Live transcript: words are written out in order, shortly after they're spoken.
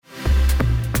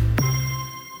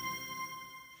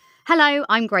Hello,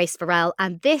 I'm Grace Farrell,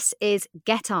 and this is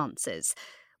Get Answers.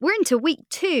 We're into week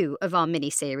 2 of our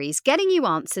mini-series, getting you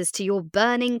answers to your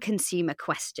burning consumer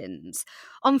questions.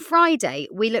 On Friday,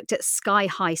 we looked at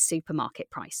sky-high supermarket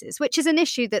prices, which is an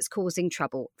issue that's causing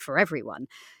trouble for everyone.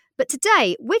 But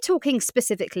today, we're talking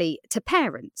specifically to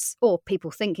parents, or people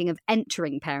thinking of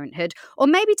entering parenthood, or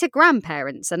maybe to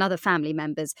grandparents and other family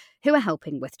members who are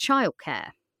helping with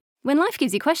childcare. When life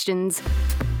gives you questions,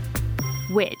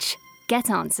 which Get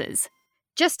Answers.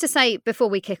 Just to say before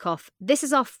we kick off, this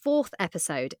is our 4th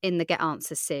episode in the Get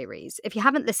Answers series. If you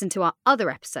haven't listened to our other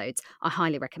episodes, I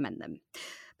highly recommend them.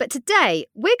 But today,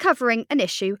 we're covering an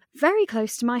issue very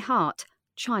close to my heart,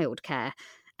 childcare.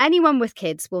 Anyone with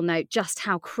kids will know just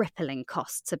how crippling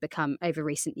costs have become over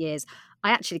recent years.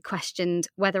 I actually questioned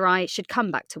whether I should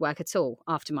come back to work at all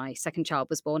after my second child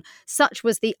was born. Such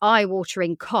was the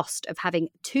eye-watering cost of having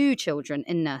 2 children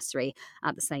in nursery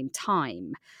at the same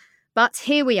time. But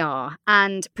here we are,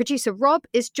 and producer Rob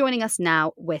is joining us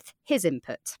now with his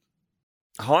input.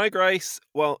 Hi, Grace.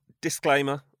 Well,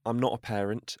 disclaimer, I'm not a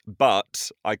parent, but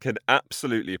I can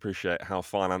absolutely appreciate how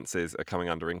finances are coming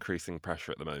under increasing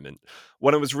pressure at the moment.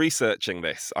 When I was researching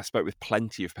this, I spoke with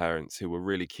plenty of parents who were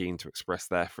really keen to express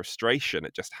their frustration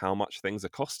at just how much things are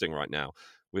costing right now,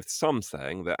 with some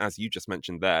saying that, as you just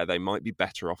mentioned there, they might be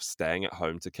better off staying at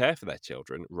home to care for their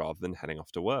children rather than heading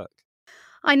off to work.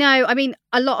 I know,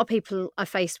 a lot of people are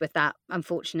faced with that,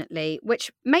 unfortunately,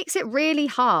 which makes it really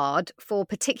hard for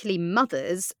particularly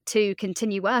mothers to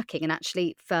continue working and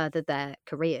actually further their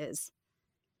careers.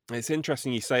 It's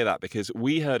interesting you say that because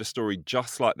we heard a story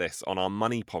just like this on our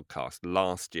Money podcast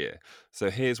last year. So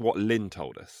here's what Lynn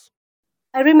told us.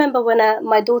 I remember when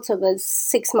my daughter was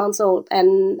 6 months old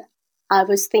and I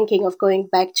was thinking of going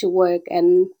back to work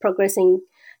and progressing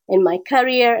in my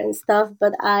career and stuff,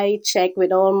 but I checked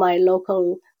with all my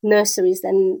local nurseries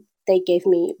and they gave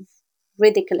me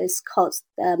ridiculous costs.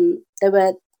 There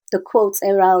were the quotes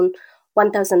around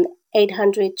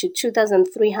 1,800 to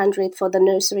 2,300 for the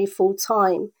nursery full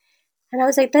time. And I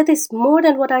was like, that is more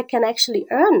than what I can actually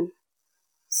earn.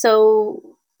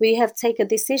 So we have taken a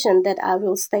decision that I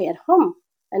will stay at home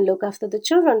and look after the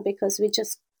children because we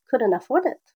just couldn't afford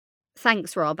it.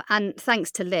 Thanks, Rob, and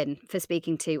thanks to Lynn for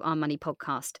speaking to our Money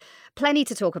podcast. Plenty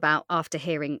to talk about after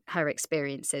hearing her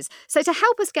experiences. So to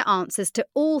help us get answers to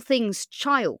all things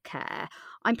childcare,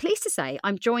 I'm pleased to say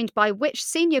I'm joined by Which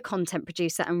senior content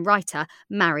producer and writer,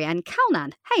 Marianne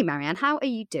Calnan. Hey, Marianne, how are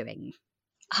you doing?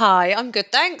 Hi, I'm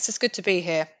good, thanks. It's good to be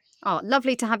here. Oh,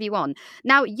 lovely to have you on.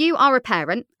 Now, you are a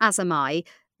parent, as am I.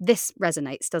 This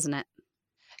resonates, doesn't it?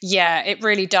 Yeah, it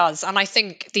really does. And I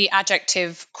think the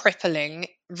adjective crippling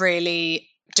really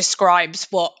describes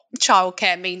what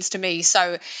childcare means to me.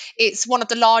 So it's one of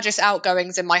the largest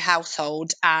outgoings in my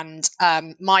household. And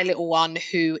my little one,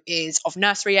 who is of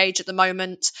nursery age at the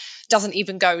moment, doesn't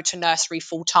even go to nursery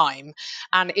full time.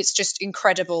 And it's just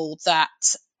incredible that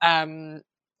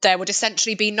there would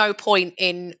essentially be no point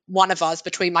in one of us,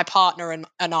 between my partner and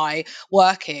I,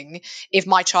 working if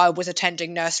my child was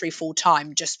attending nursery full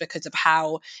time, just because of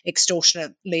how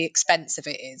extortionately expensive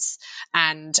it is.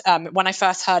 And when I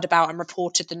first heard about and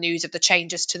reported the news of the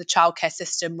changes to the childcare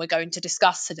system we're going to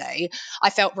discuss today, I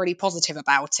felt really positive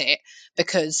about it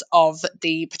because of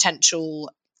the potential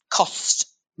cost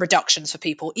reductions for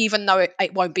people, even though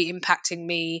it won't be impacting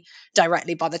me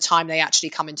directly by the time they actually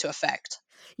come into effect.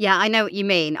 Yeah, I know what you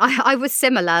mean. I was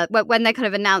similar when they kind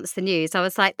of announced the news. I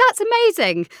was like, that's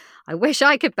amazing. I wish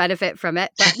I could benefit from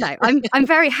it. But no, I'm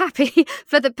very happy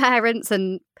for the parents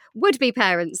and would-be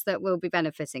parents that will be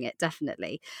benefiting it,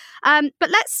 definitely. But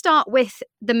let's start with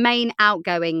the main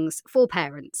outgoings for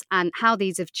parents and how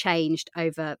these have changed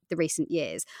over the recent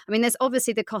years. There's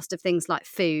obviously the cost of things like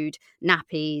food,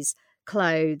 nappies,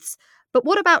 clothes. But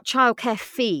what about childcare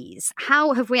fees?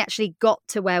 How have we actually got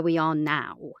to where we are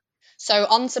now? So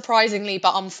unsurprisingly,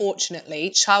 but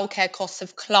unfortunately, childcare costs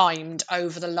have climbed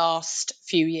over the last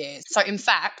few years. So in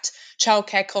fact,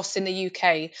 childcare costs in the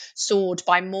UK soared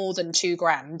by more than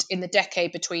 £2,000 in the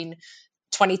decade between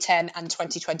 2010 and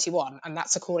 2021, and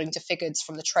that's according to figures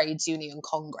from the Trades Union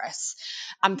Congress.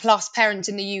 And plus, parents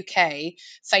in the UK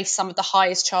face some of the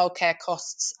highest childcare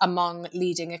costs among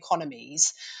leading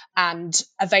economies, and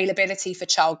availability for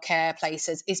childcare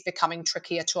places is becoming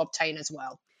trickier to obtain as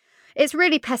well. It's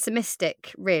really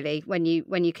pessimistic, really, when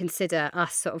you consider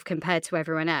us sort of compared to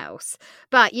everyone else.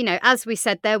 But, as we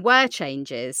said, there were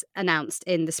changes announced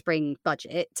in the spring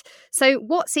budget. So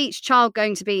what's each child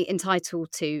going to be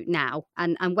entitled to now?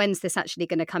 And when's this actually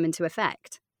going to come into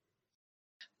effect?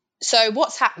 So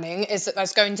what's happening is that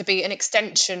there's going to be an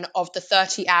extension of the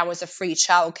 30 hours of free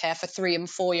childcare for 3 and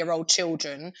 4 year old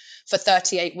children for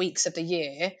 38 weeks of the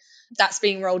year. That's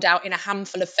being rolled out in a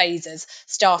handful of phases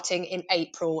starting in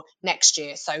April next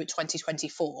year, so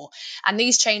 2024. And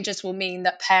these changes will mean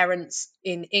that parents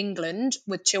in England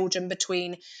with children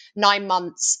between 9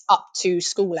 months up to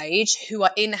school age who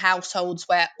are in households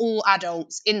where all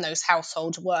adults in those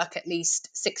households work at least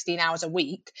 16 hours a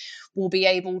week will be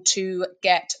able to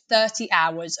get 30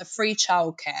 hours of free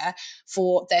childcare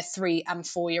for their 3 and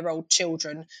 4-year-old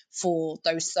children for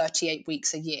those 38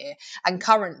 weeks a year. And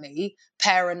currently,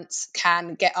 parents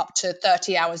can get up to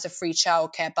 30 hours of free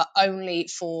childcare, but only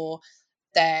for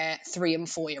their 3 and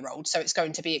 4-year-old. So it's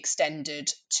going to be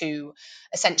extended to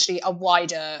essentially a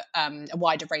wider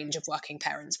range of working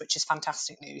parents, which is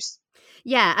fantastic news.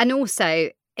 Yeah, and also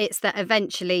it's that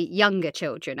eventually younger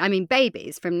children, I mean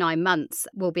babies from 9 months,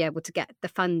 will be able to get the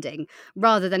funding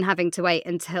rather than having to wait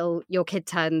until your kid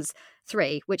turns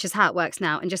 3, which is how it works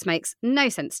now, and just makes no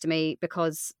sense to me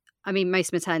because I mean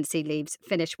most maternity leaves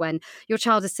finish when your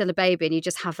child is still a baby and you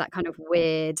just have that kind of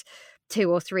weird 2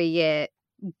 or 3 year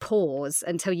pause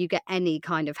until you get any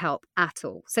kind of help at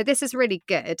all. So this is really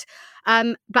good.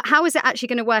 But how is it actually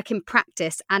going to work in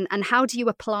practice, and how do you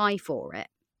apply for it?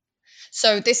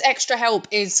 So this extra help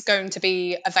is going to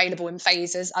be available in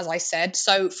phases, as I said.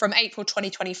 So from April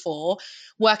 2024,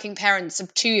 working parents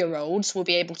of 2-year-olds will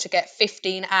be able to get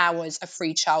 15 hours of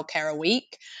free childcare a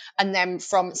week. And then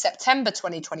from September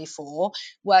 2024,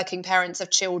 working parents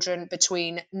of children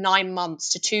between 9 months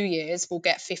to 2 years will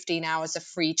get 15 hours of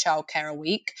free childcare a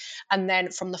week. And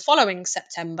then from the following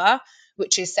September,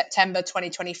 which is September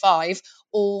 2025,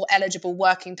 all eligible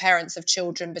working parents of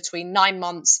children between 9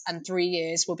 months and 3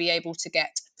 years will be able to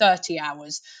get 30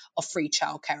 hours of free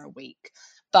childcare a week.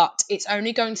 But it's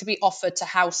only going to be offered to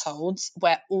households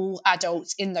where all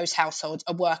adults in those households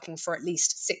are working for at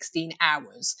least 16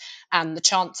 hours. And the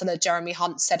Chancellor, Jeremy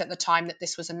Hunt, said at the time that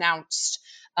this was announced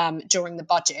during the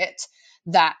budget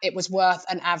that it was worth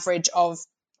an average of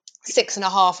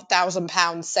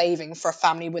 £6,500 saving for a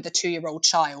family with a 2-year-old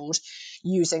child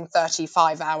using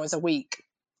 35 hours a week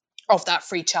of that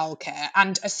free childcare.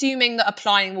 And assuming that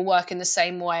applying will work in the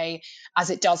same way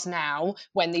as it does now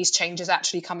when these changes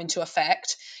actually come into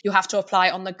effect, you'll have to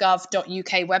apply on the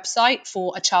gov.uk website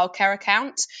for a childcare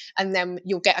account, and then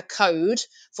you'll get a code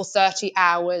for 30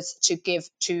 hours to give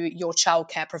to your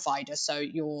childcare provider, so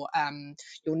your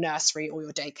nursery or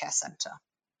your daycare centre.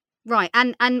 Right.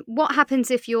 And what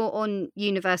happens if you're on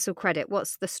universal credit?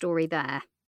 What's the story there?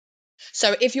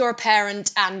 So if you're a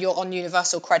parent and you're on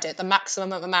universal credit, the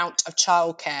maximum amount of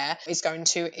childcare is going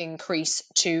to increase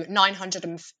to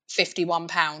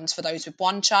 £951 for those with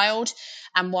one child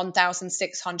and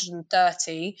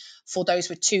 £1,630 for those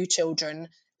with 2 children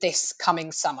this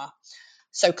coming summer.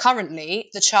 So currently,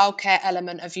 the childcare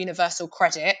element of universal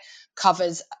credit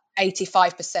covers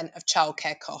 85% of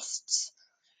childcare costs.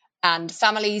 And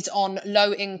families on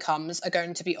low incomes are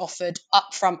going to be offered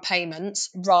upfront payments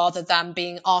rather than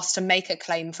being asked to make a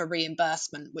claim for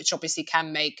reimbursement, which obviously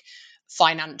can make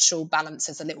financial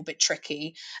balances a little bit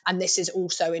tricky. And this is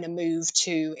also in a move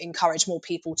to encourage more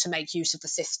people to make use of the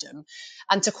system.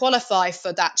 And to qualify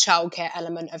for that childcare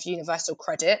element of universal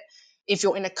credit, if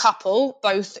you're in a couple,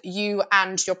 both you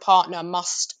and your partner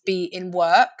must be in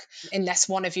work unless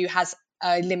one of you has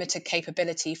a limited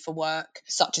capability for work,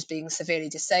 such as being severely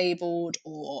disabled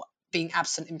or being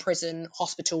absent in prison,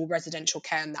 hospital, residential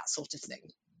care, and that sort of thing.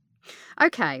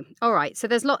 Okay, all right. So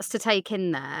there's lots to take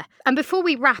in there. And before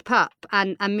we wrap up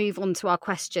and move on to our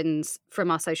questions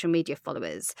from our social media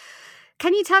followers,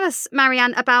 can you tell us,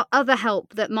 Marianne, about other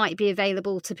help that might be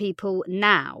available to people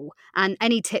now and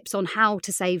any tips on how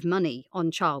to save money on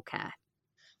childcare?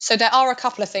 So there are a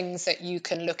couple of things that you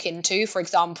can look into. For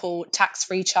example,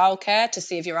 tax-free childcare to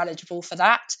see if you're eligible for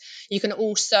that. You can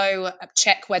also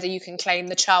check whether you can claim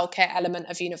the childcare element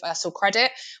of universal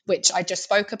credit, which I just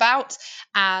spoke about,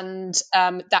 and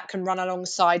that can run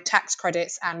alongside tax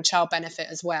credits and child benefit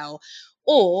as well.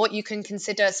 Or you can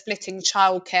consider splitting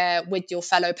childcare with your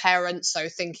fellow parents, so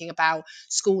thinking about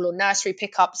school or nursery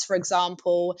pickups, for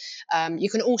example. You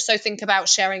can also think about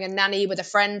sharing a nanny with a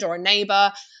friend or a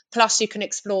neighbour. Plus, you can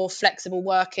explore flexible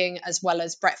working as well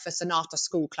as breakfast and after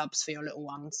school clubs for your little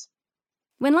ones.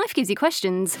 When life gives you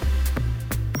questions,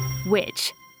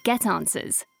 which get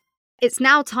answers. It's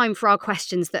now time for our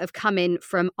questions that have come in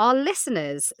from our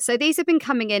listeners. So these have been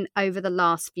coming in over the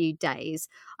last few days.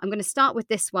 I'm going to start with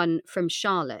this one from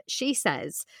Charlotte. She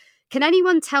says, can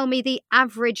anyone tell me the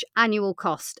average annual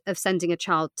cost of sending a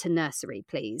child to nursery,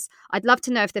 please? I'd love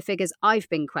to know if the figures I've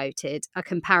been quoted are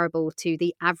comparable to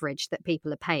the average that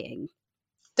people are paying.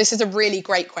 This is a really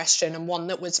great question and one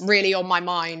that was really on my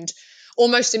mind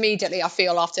almost immediately, I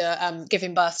feel, after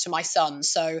giving birth to my son.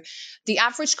 So the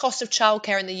average cost of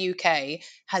childcare in the UK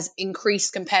has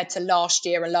increased compared to last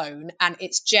year alone, and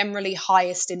it's generally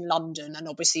highest in London, and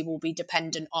obviously will be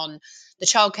dependent on the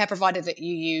childcare provider that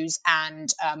you use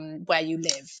and where you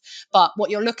live. But what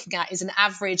you're looking at is an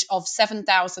average of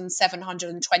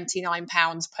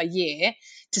 £7,729 per year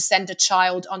to send a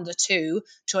child under 2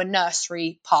 to a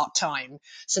nursery part-time.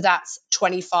 So that's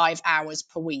 25 hours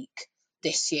per week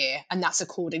this year, and that's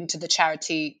according to the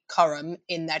charity Curram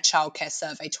in their childcare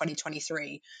survey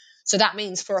 2023. So that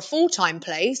means for a full-time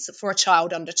place for a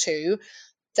child under 2,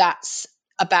 that's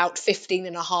about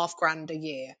 15.5 grand a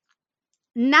year.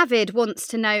 Navid wants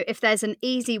to know if there's an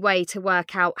easy way to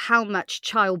work out how much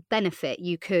child benefit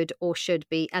you could or should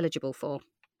be eligible for.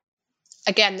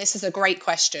 Again, this is a great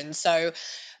question. So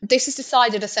this is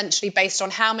decided essentially based on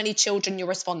how many children you're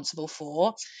responsible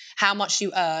for, how much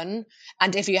you earn,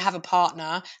 and if you have a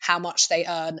partner, how much they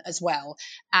earn as well.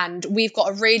 And we've got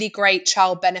a really great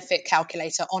child benefit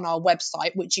calculator on our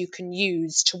website, which you can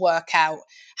use to work out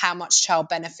how much child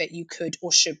benefit you could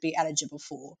or should be eligible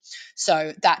for.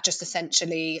 So that just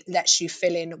essentially lets you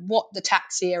fill in what the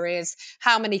tax year is,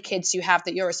 how many kids you have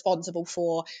that you're responsible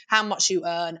for, how much you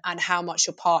earn, and how much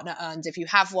your partner earns if you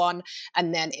have one.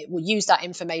 And then it will use that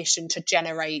information to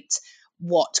generate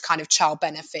what kind of child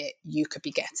benefit you could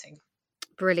be getting.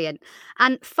 Brilliant.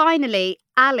 And finally,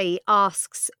 Ali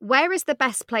asks, where is the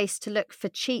best place to look for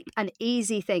cheap and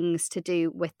easy things to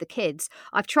do with the kids?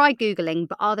 I've tried Googling,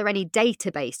 but are there any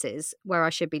databases where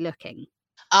I should be looking?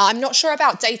 I'm not sure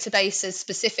about databases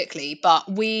specifically, but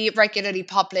we regularly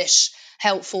publish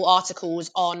helpful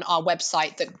articles on our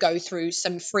website that go through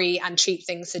some free and cheap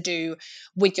things to do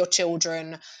with your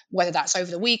children, whether that's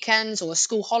over the weekends or the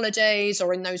school holidays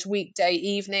or in those weekday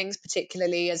evenings,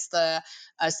 particularly as the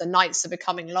nights are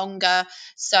becoming longer.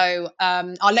 So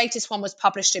our latest one was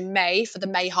published in May for the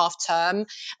May half term,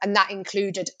 and that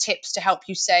included tips to help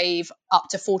you save up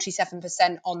to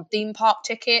 47% on theme park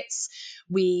tickets.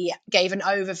 We gave an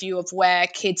overview of where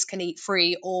kids can eat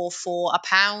free or for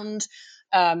 £1.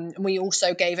 We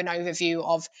also gave an overview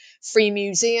of free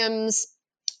museums,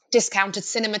 discounted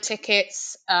cinema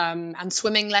tickets, and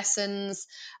swimming lessons,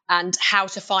 and how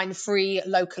to find free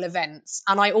local events.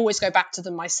 And I always go back to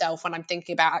them myself when I'm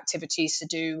thinking about activities to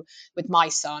do with my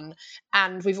son.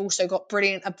 And we've also got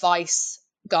brilliant advice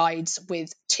guides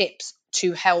with tips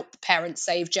to help parents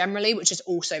save generally, which is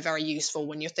also very useful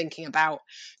when you're thinking about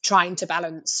trying to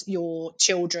balance your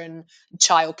children,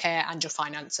 childcare, and your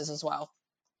finances as well.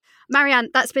 Marianne,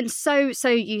 that's been so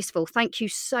useful. Thank you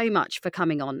so much for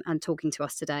coming on and talking to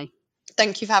us today.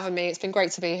 Thank you for having me. It's been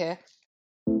great to be here.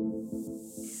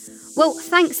 Well,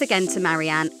 thanks again to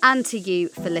Marianne and to you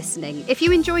for listening. If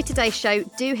you enjoyed today's show,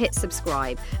 do hit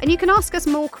subscribe. And you can ask us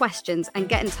more questions and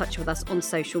get in touch with us on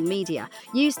social media.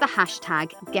 Use the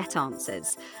hashtag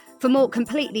 #GetAnswers. For more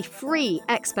completely free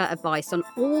expert advice on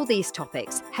all these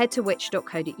topics, head to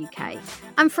which.co.uk.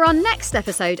 And for our next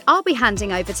episode, I'll be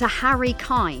handing over to Harry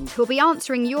Kind, who'll be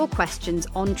answering your questions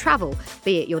on travel,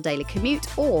 be it your daily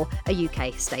commute or a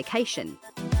UK staycation.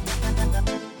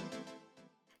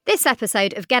 This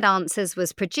episode of Get Answers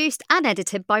was produced and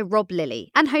edited by Rob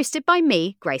Lilly and hosted by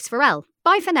me, Grace Farrell.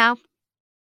 Bye for now.